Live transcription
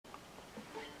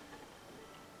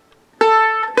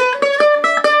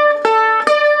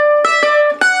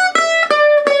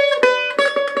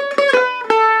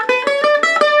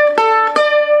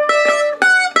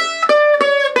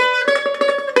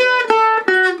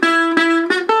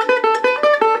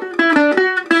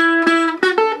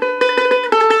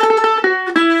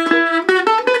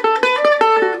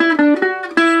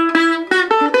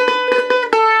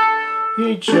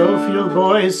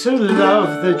boys who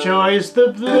love the joys,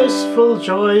 the blissful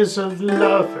joys of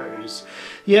lovers,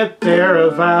 yet bear a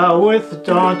vow with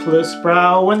dauntless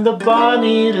brow when the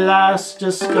bonny lass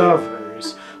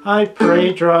discovers. I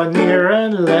pray draw near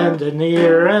and lend an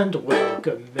ear and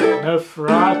welcome in a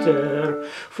Frater,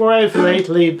 for I've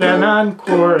lately been on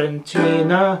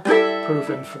quarantine, a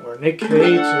pruiven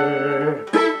fornicator.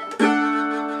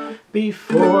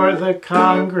 Before the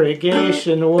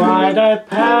congregation wide I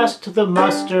passed the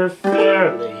muster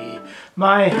fairly,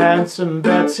 my handsome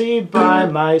Betsy by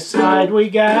my side, we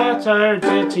gat our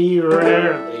ditty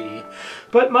rarely.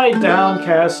 But my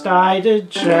downcast eye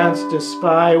did chance to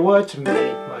spy what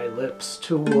made my lips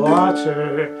to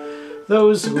water,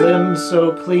 those limbs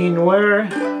so clean where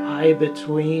I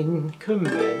between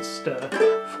commenced a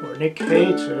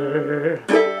fornicator.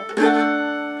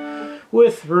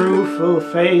 With rueful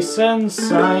face and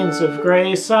signs of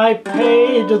grace I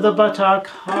paid the buttock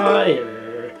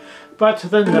higher, but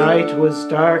the night was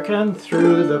dark and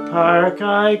through the park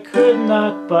I could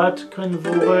not but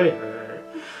convoy her.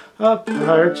 A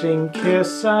parting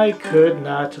kiss I could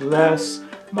not less,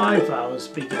 my vows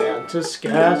began to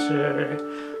scatter.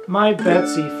 My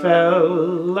Betsy fell,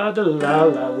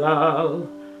 la-da-la-la-la,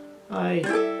 I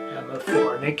am a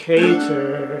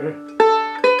fornicator.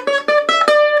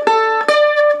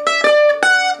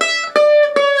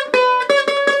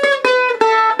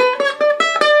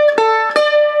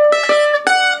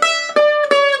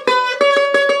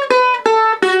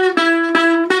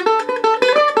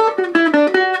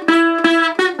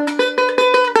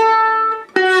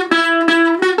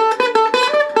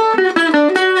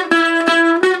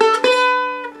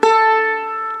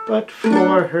 But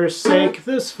for her sake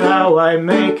this vow I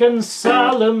make, and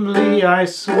solemnly I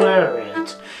swear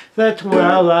it, that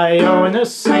while I own a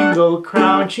single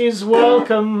crown, she's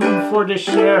welcome for to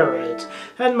share it,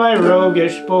 and my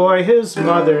roguish boy his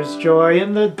mother's joy,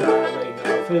 and the darling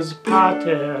of his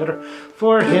pater.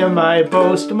 For him I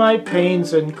boast my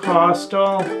pains and cost,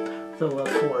 although a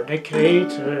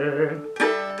fornicator.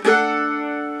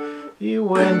 You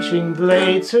wenching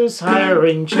blades whose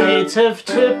hiring jades have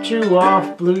tipped you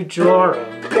off blue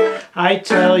jorum, I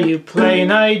tell you plain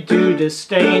I do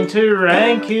disdain to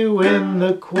rank you in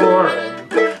the quorum,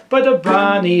 but a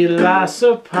bonny lass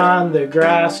upon the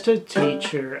grass to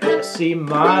teach her esse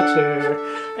mater,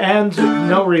 and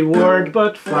no reward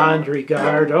but fond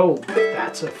regard, oh,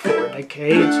 that's a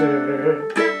fornicator.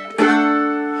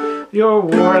 Your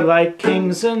warlike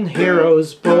kings and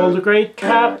heroes bold, great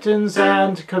captains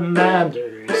and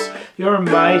commanders, your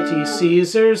mighty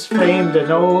Caesars famed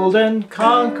and old, and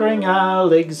conquering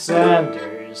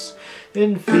Alexanders.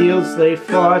 In fields they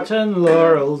fought and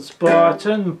laurels bought,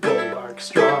 and bulwarks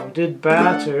strong did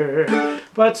batter,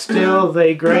 but still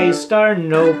they graced our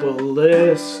noble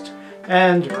list,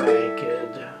 and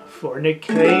ranked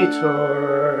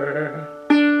fornicator.